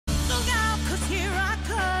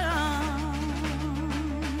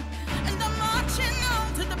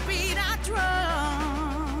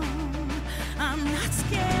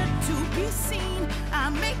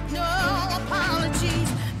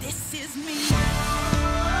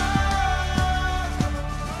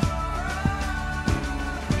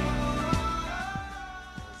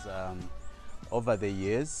over the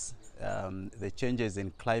years, the changes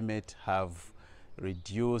in climate have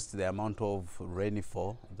reduced the amount of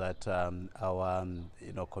rainfall that our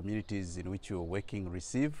communities in which we're working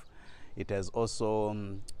receive. It has also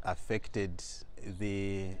affected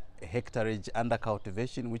the hectareage under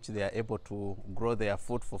cultivation, which they are able to grow their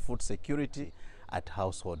food for food security at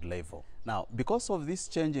household level. Now, because of this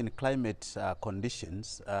change in climate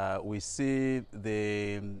conditions, we see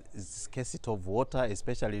the scarcity of water,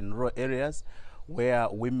 especially in rural areas, where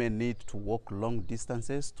women need to walk long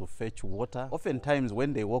distances to fetch water. Oftentimes,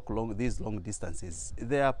 when they walk these long distances,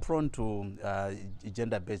 they are prone to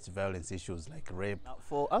gender-based violence issues like rape. Now,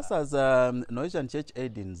 for us as Norwegian Church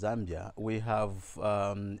Aid in Zambia, we have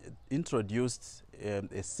introduced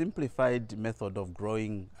a simplified method of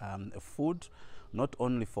growing food, not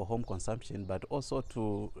only for home consumption, but also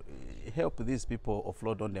to help these people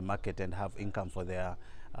offload on the market and have income for their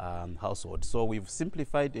household. So we've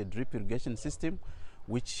simplified a drip irrigation system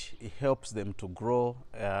which helps them to grow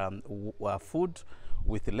food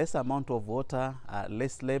with less amount of water,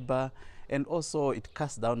 less labor, and also it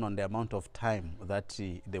cuts down on the amount of time that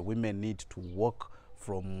the women need to walk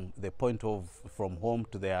from home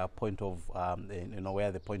to their point of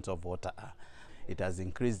where the points of water are. It has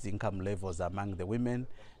increased income levels among the women.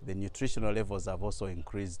 The nutritional levels have also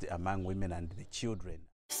increased among women and the children.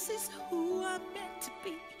 This is who I'm meant to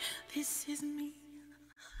be. This is me.